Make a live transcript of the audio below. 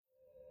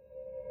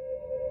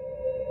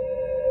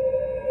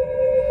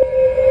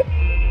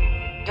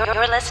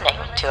You're listening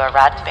to a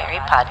Roddenberry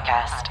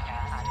podcast.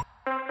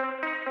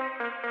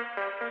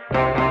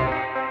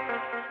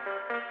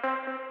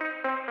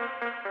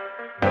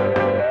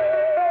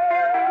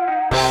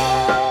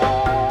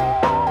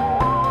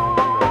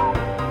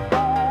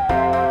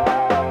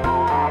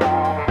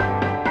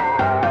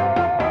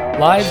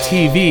 Live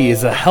TV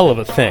is a hell of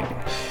a thing.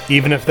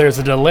 Even if there's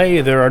a delay,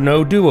 there are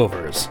no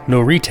do-overs,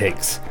 no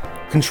retakes.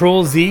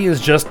 Control-Z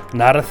is just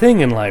not a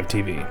thing in live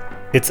TV.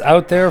 It's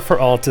out there for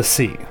all to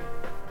see.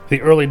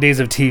 The early days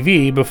of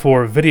TV,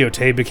 before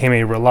videotape became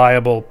a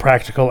reliable,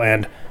 practical,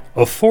 and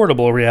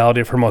affordable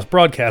reality for most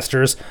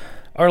broadcasters,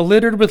 are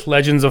littered with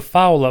legends of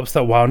foul-ups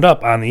that wound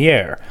up on the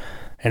air.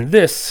 And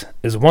this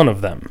is one of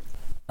them.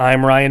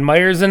 I'm Ryan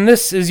Myers, and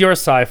this is your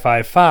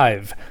Sci-Fi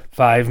 5.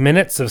 5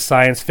 minutes of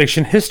science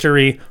fiction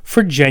history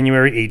for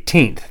January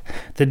 18th,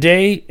 the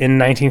day in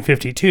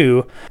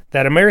 1952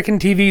 that American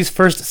TV's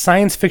first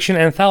science fiction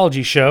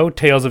anthology show,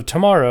 Tales of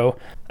Tomorrow,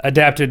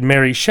 adapted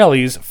Mary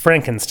Shelley's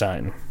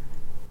Frankenstein.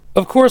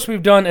 Of course,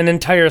 we've done an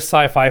entire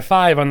Sci-Fi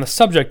 5 on the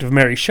subject of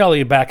Mary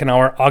Shelley back in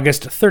our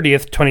August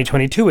 30th,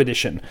 2022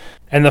 edition,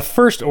 and the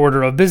first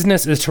order of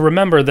business is to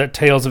remember that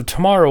Tales of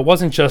Tomorrow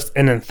wasn't just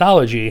an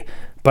anthology,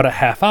 but a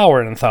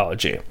half-hour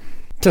anthology.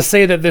 To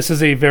say that this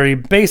is a very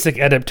basic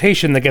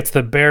adaptation that gets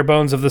the bare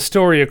bones of the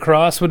story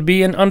across would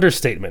be an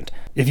understatement.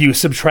 If you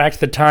subtract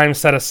the time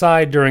set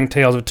aside during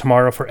Tales of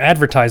Tomorrow for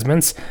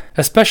advertisements,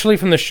 especially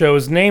from the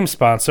show's name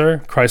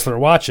sponsor, Chrysler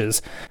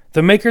Watches,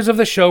 the makers of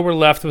the show were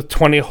left with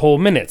 20 whole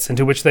minutes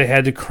into which they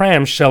had to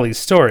cram Shelley's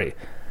story.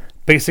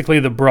 Basically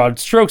the broad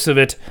strokes of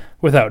it,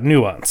 without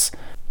nuance.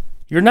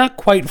 You're not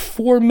quite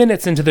 4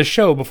 minutes into the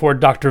show before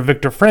Dr.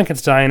 Victor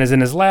Frankenstein is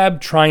in his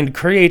lab trying to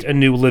create a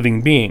new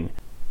living being.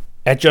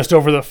 At just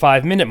over the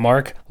 5-minute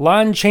mark,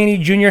 Lon Chaney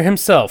Jr.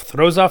 himself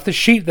throws off the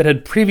sheet that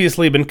had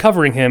previously been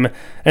covering him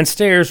and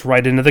stares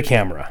right into the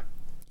camera.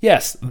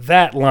 Yes,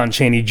 that Lon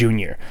Chaney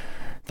Jr.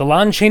 The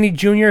Lon Chaney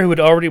Jr. who had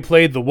already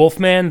played the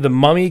Wolfman, the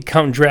Mummy,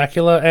 Count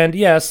Dracula, and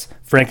yes,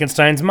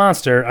 Frankenstein's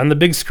monster on the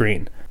big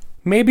screen.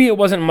 Maybe it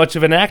wasn't much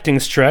of an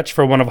acting stretch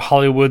for one of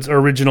Hollywood's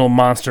original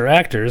monster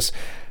actors,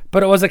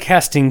 but it was a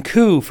casting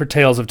coup for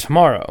Tales of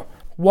Tomorrow.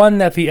 One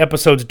that the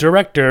episode's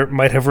director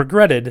might have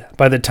regretted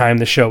by the time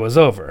the show was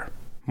over.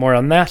 More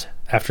on that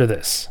after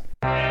this.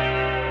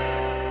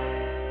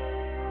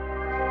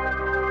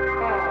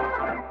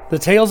 The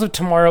Tales of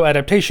Tomorrow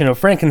adaptation of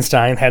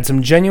Frankenstein had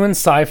some genuine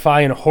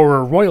sci-fi and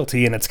horror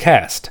royalty in its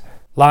cast.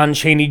 Lon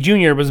Chaney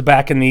Jr. was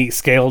back in the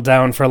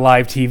scaled-down for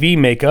live TV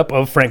makeup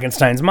of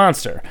Frankenstein's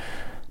monster.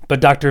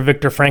 But Dr.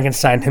 Victor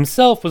Frankenstein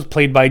himself was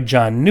played by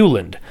John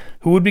Newland,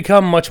 who would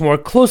become much more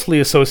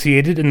closely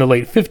associated in the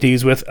late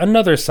 50s with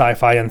another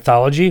sci-fi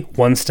anthology,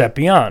 One Step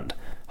Beyond,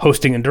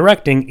 hosting and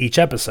directing each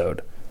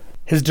episode.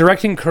 His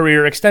directing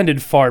career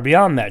extended far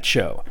beyond that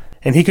show,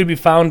 and he could be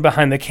found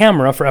behind the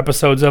camera for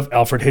episodes of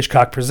Alfred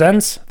Hitchcock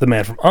Presents, The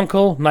Man from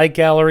U.N.C.L.E., Night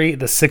Gallery,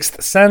 The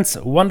Sixth Sense,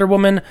 Wonder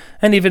Woman,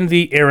 and even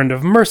the Errand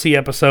of Mercy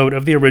episode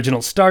of the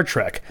original Star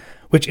Trek,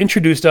 which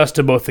introduced us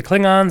to both the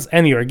Klingons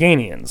and the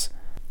Organians.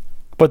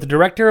 But the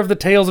director of the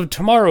Tales of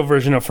Tomorrow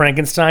version of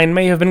Frankenstein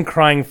may have been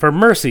crying for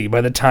mercy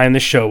by the time the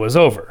show was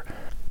over.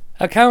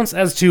 Accounts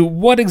as to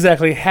what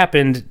exactly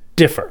happened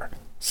differ.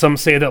 Some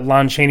say that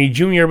Lon Chaney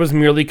Jr. was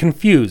merely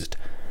confused.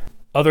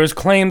 Others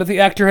claim that the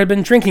actor had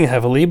been drinking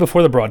heavily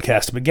before the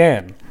broadcast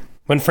began.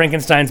 When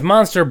Frankenstein's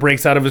monster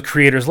breaks out of his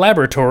creator's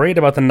laboratory at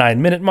about the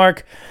 9-minute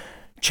mark,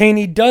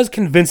 Chaney does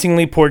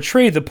convincingly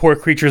portray the poor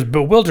creature's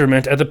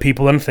bewilderment at the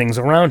people and things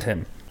around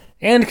him.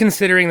 And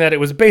considering that it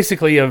was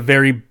basically a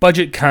very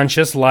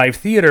budget-conscious live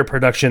theater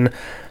production,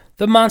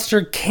 the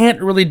monster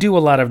can't really do a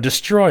lot of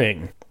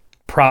destroying.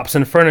 Props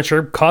and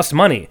furniture cost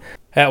money.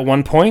 At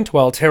one point,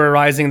 while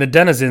terrorizing the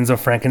denizens of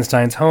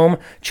Frankenstein's home,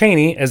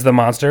 Chaney, as the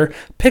monster,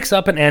 picks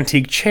up an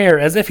antique chair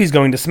as if he's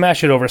going to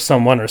smash it over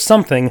someone or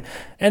something,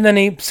 and then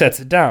he sets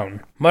it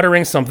down,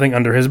 muttering something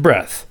under his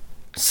breath.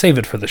 Save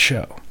it for the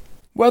show.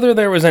 Whether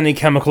there was any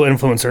chemical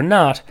influence or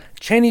not,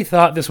 Chaney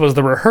thought this was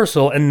the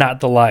rehearsal and not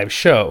the live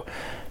show.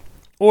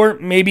 Or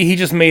maybe he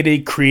just made a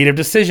creative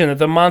decision that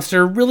the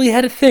monster really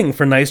had a thing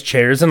for nice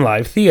chairs and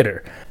live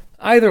theater.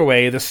 Either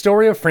way, the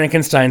story of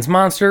Frankenstein's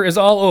monster is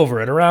all over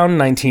at around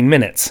 19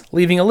 minutes,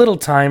 leaving a little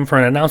time for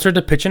an announcer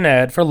to pitch an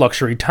ad for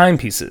luxury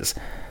timepieces.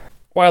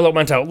 While it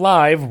went out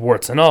live,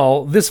 warts and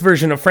all, this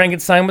version of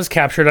Frankenstein was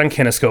captured on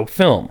kinescope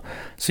film,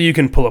 so you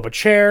can pull up a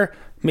chair,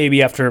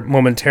 maybe after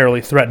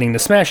momentarily threatening to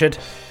smash it,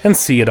 and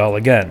see it all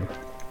again.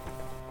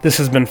 This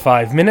has been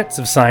 5 minutes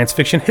of science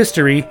fiction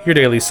history, your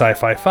daily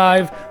Sci-Fi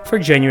 5 for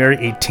January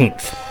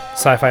 18th.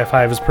 Sci-Fi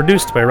 5 is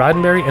produced by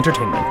Roddenberry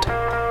Entertainment.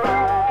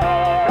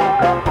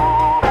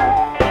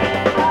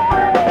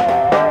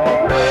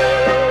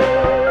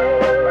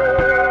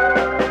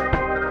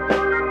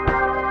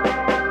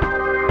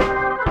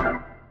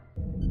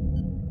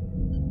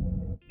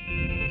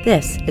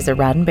 This is a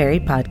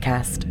Roddenberry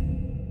podcast.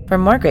 For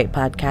more great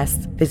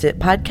podcasts, visit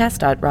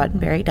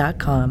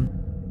podcast.roddenberry.com.